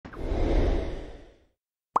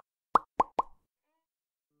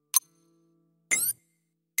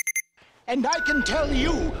And I can tell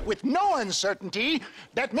you with no uncertainty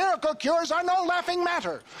that miracle cures are no laughing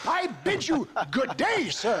matter. I bid you good day,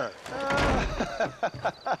 sir.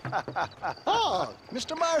 Oh,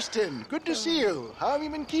 Mr. Marston, good to see you. How have you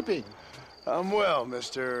been keeping? I'm well,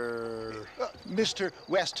 Mr. Mr.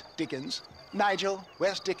 West Dickens. Nigel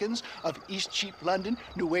West Dickens of East Cheap, London,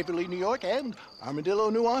 New Waverly, New York, and Armadillo,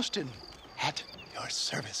 New Austin. At your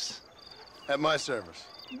service. At my service.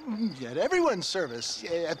 At everyone's service.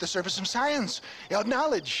 At the service of science, of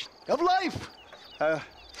knowledge, of life. How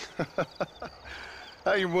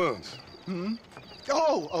are your wounds?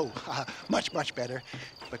 Much, much better.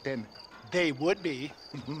 But then they would be.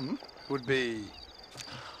 Would be...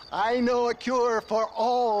 I know a cure for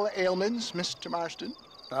all ailments, Mr. Marston.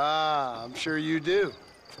 Ah, I'm sure you do.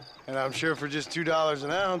 And I'm sure for just $2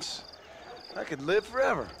 an ounce, I could live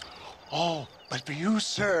forever. Oh, but for you,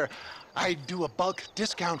 sir, I'd do a bulk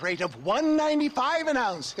discount rate of $1.95 an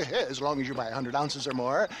ounce, as long as you buy 100 ounces or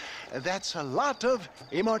more. That's a lot of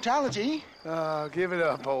immortality. Give it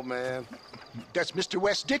up, old man. That's Mr.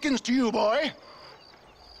 West Dickens to you, boy.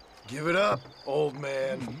 Give it up, old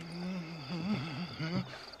man.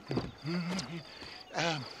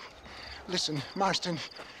 Listen, Marston,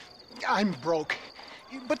 I'm broke,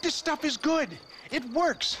 but this stuff is good. It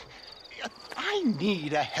works. I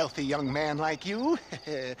need a healthy young man like you.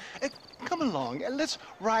 Come along, let's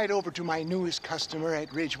ride over to my newest customer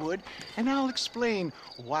at Ridgewood, and I'll explain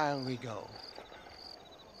while we go.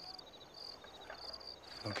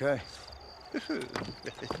 Okay.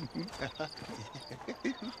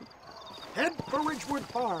 Head for Ridgewood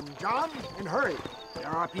Farm, John, and hurry. There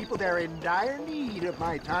are people there in dire need of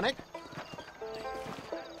my tonic.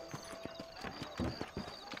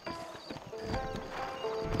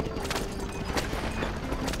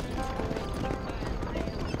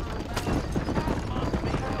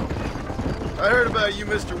 I heard about you,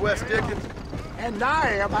 Mr. West Dickens. And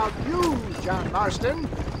I about you, John Marston.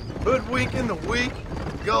 Hoodwinking the weak,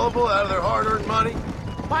 gullible out of their hard-earned money.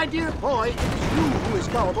 My dear boy, it's you who is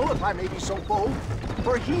gullible, if I may be so bold,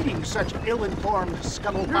 for heeding such ill-informed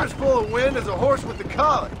scuttlebutt. You're as full of wind as a horse with the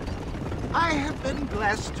colic. I have been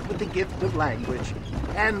blessed with the gift of language,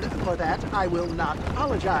 and for that I will not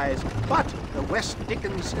apologize. But the West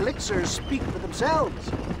Dickens elixirs speak for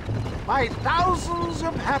themselves. My thousands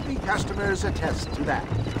of happy customers attest to that.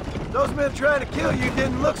 Those men trying to kill you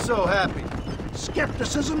didn't look so happy.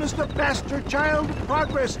 Skepticism is the bastard child of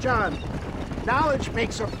progress, John. Knowledge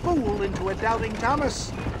makes a fool into a doubting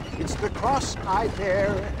Thomas. It's the cross I bear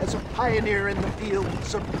as a pioneer in the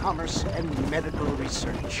fields of commerce and medical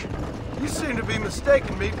research. You seem to be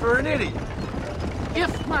mistaking me for an idiot.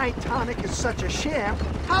 If my tonic is such a sham,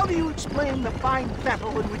 how do you explain the fine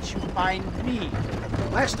fettle in which you find me?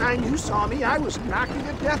 Last time you saw me, I was knocking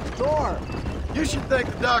at death's door. You should thank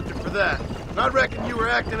the doctor for that. I reckon you were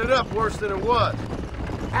acting it up worse than it was.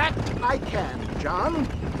 Act I can, John.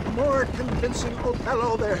 A more convincing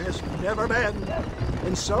Othello there has never been.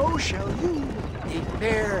 And so shall you, a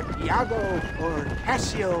fair Iago or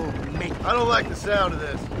Cassio make. I don't like the sound of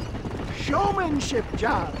this. Showmanship,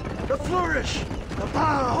 John. The flourish, the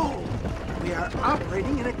bow. We are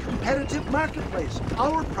operating in a competitive marketplace.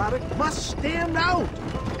 Our product must stand out.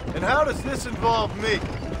 And how does this involve me?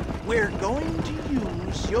 We're going to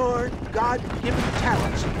use your God-given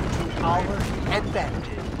talents to our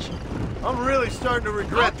advantage. I'm really starting to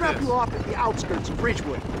regret I'll drop this. you off at the outskirts of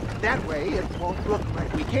Ridgewood. That way it won't look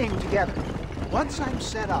like we came together. Once I'm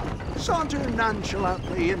set up, saunter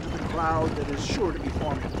nonchalantly into the crowd that is sure to be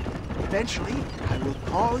forming. Eventually, I will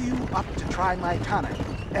call you up to try my tonic.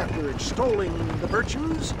 After extolling the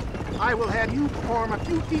virtues, I will have you perform a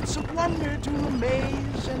few feats of wonder to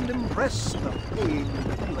amaze and impress the paying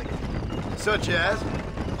public. Such as?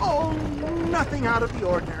 Oh, nothing out of the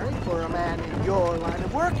ordinary for a man in your line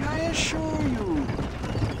of work, I assure you.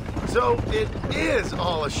 So it is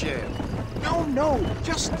all a sham. No,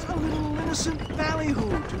 just a little innocent ballyhoo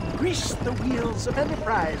to grease the wheels of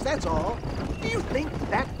enterprise, that's all. Do you think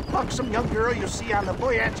that buxom young girl you see on the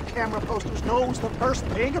voyage camera posters knows the first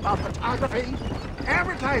thing about photography?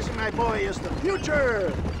 Advertising, my boy, is the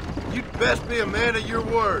future. You'd best be a man of your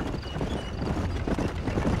word.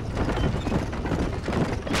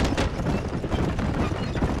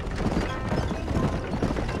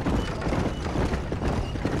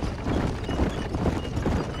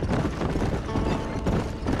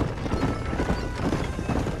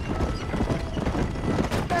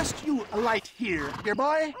 Alight here, dear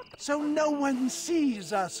boy, so no one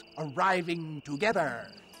sees us arriving together.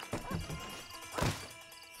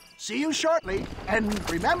 See you shortly, and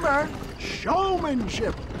remember,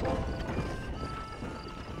 showmanship.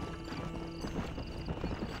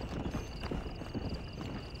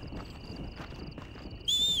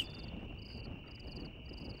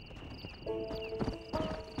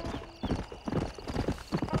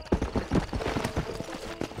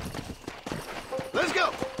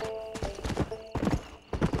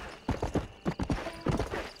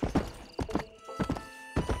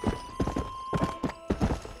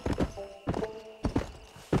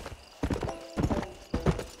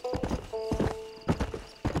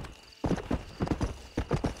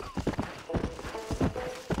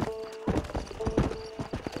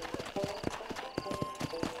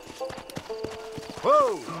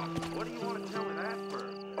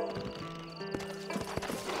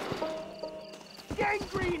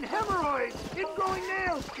 gangrene, hemorrhoids, ingrowing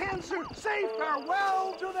nails, cancer. Say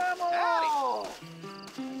farewell to them all.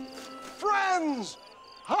 Friends,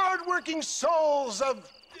 hard-working souls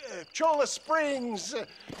of Cholla Springs,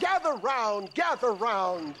 gather round, gather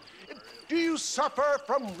round. Do you suffer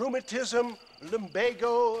from rheumatism,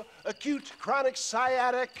 lumbago, acute chronic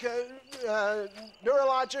sciatic,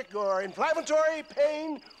 neurologic, or inflammatory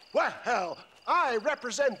pain? Well, I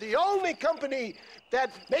represent the only company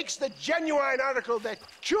that makes the genuine article that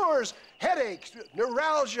cures headaches,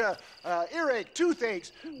 neuralgia, earache,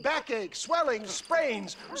 toothaches, backache, swelling,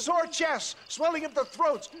 sprains, sore chests, swelling of the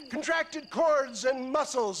throats, contracted cords and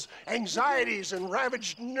muscles, anxieties and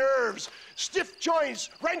ravaged nerves, stiff joints,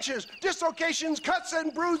 wrenches, dislocations, cuts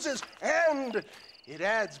and bruises, and it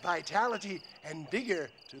adds vitality and vigor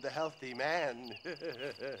to the healthy man.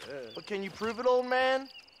 But can you prove it, old man?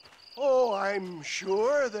 Oh, I'm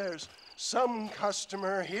sure there's some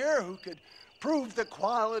customer here who could prove the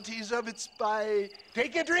qualities of it by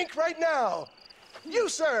taking a drink right now. You,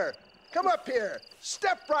 sir, come up here.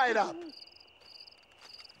 Step right up.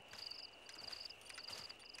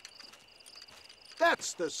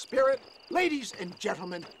 That's the spirit. Ladies and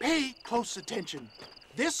gentlemen, pay close attention.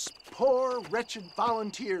 This poor, wretched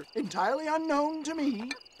volunteer, entirely unknown to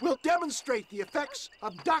me, will demonstrate the effects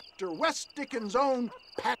of Dr. West Dickens' own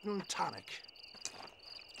patent tonic.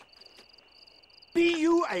 Be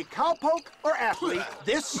you a cowpoke or athlete,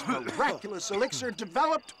 this miraculous elixir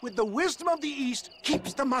developed with the wisdom of the East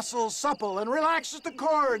keeps the muscles supple and relaxes the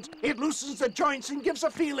cords. It loosens the joints and gives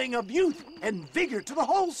a feeling of youth and vigor to the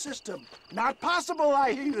whole system. Not possible,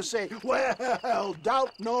 I hear you say. Well,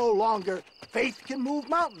 doubt no longer. Faith can move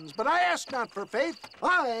mountains, but I ask not for faith.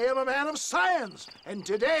 I am a man of science, and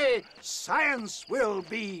today science will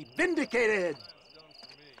be vindicated.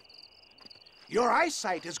 Your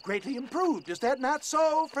eyesight is greatly improved. Is that not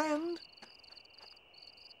so, friend?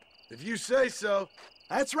 If you say so.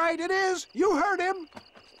 That's right, it is. You heard him.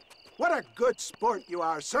 What a good sport you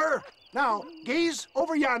are, sir. Now, gaze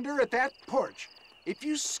over yonder at that porch. If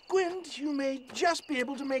you squint, you may just be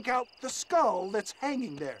able to make out the skull that's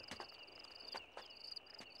hanging there.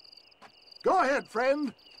 Go ahead,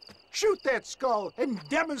 friend. Shoot that skull and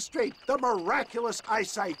demonstrate the miraculous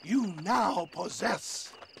eyesight you now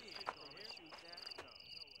possess.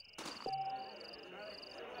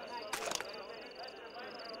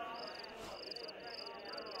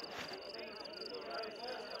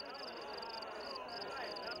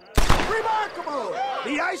 Remarkable!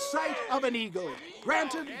 The eyesight of an eagle,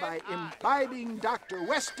 granted by imbibing Dr.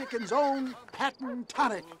 West Dickens' own patent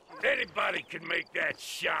tonic. Anybody can make that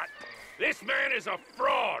shot. This man is a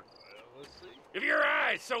fraud. If your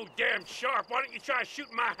eye's so damn sharp, why don't you try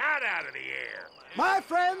shooting my hat out of the air? My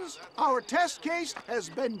friends, our test case has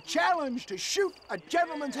been challenged to shoot a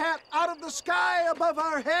gentleman's hat out of the sky above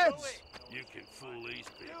our heads. You can fool these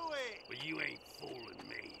people, but you ain't fooling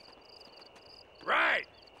me. Right.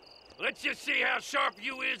 Let's just see how sharp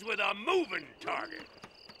you is with a moving target.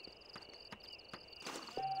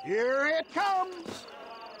 Here it comes.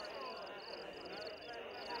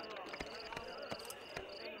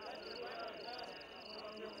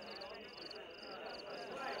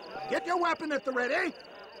 Get your weapon at the ready.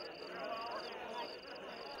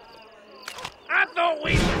 I thought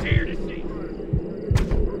we was here to see.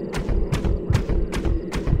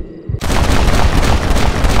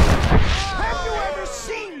 Have you ever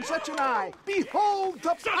seen such an eye? Behold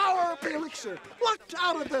the power of the elixir plucked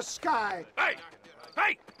out of the sky. Hey!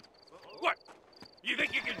 Hey! What? You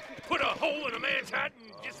think you can put a hole in a man's hat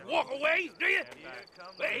and just walk away, do you?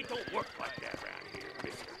 Hey, it don't work like that around here,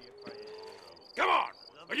 mister. Come on!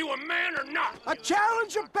 Are you a man or not? A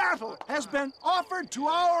challenge of battle has been offered to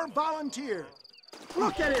our volunteer.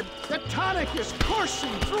 Look at him. The tonic is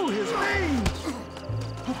coursing through his veins.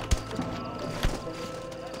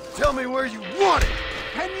 Tell me where you want it.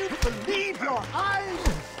 Can you believe your eyes?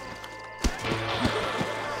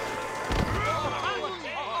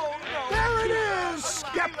 There it is,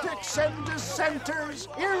 skeptics and dissenters.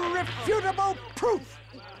 Irrefutable proof.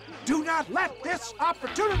 Do not let this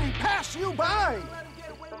opportunity pass you by.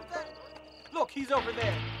 Look, he's over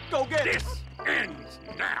there. Go get him. This ends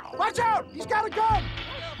now. Watch out! He's got a gun!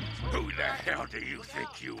 Who the hell do you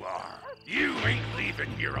think you are? You ain't leaving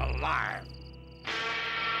here alive.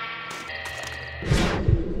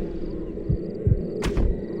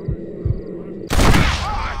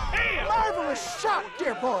 Marvelous shot,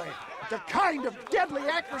 dear boy. The kind of deadly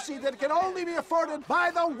accuracy that can only be afforded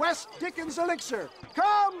by the West Dickens elixir.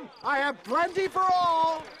 Come, I have plenty for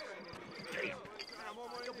all.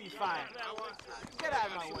 You'll be fine. Get out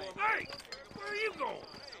of my way. Hey, where are you going?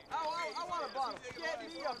 I want a bottle. Get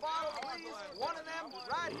me a bottle, please. One of them,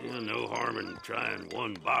 right? Yeah, no harm in trying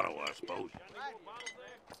one bottle, I suppose.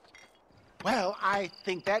 Well, I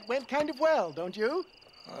think that went kind of well, don't you?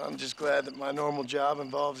 I'm just glad that my normal job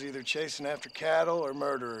involves either chasing after cattle or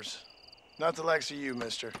murderers. Not the likes of you,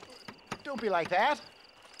 mister. Don't be like that.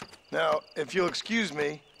 Now, if you'll excuse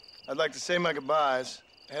me, I'd like to say my goodbyes,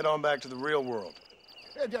 head on back to the real world.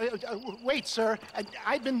 Wait, sir.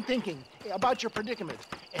 I've been thinking about your predicament,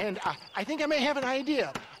 and I think I may have an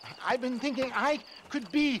idea. I've been thinking I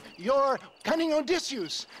could be your cunning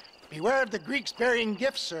Odysseus. Beware of the Greeks bearing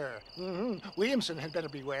gifts, sir. Williamson had better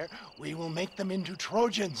beware. We will make them into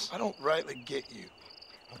Trojans. I don't rightly get you.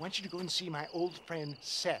 I want you to go and see my old friend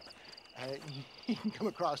Seth. He can come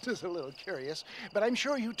across as a little curious, but I'm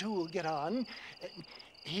sure you two will get on.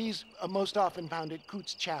 He's most often found at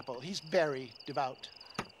Coots Chapel. He's very devout.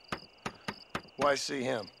 Why see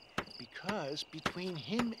him? Because between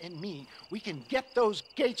him and me, we can get those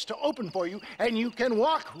gates to open for you, and you can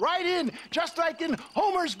walk right in, just like in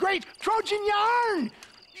Homer's great Trojan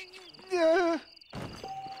yarn!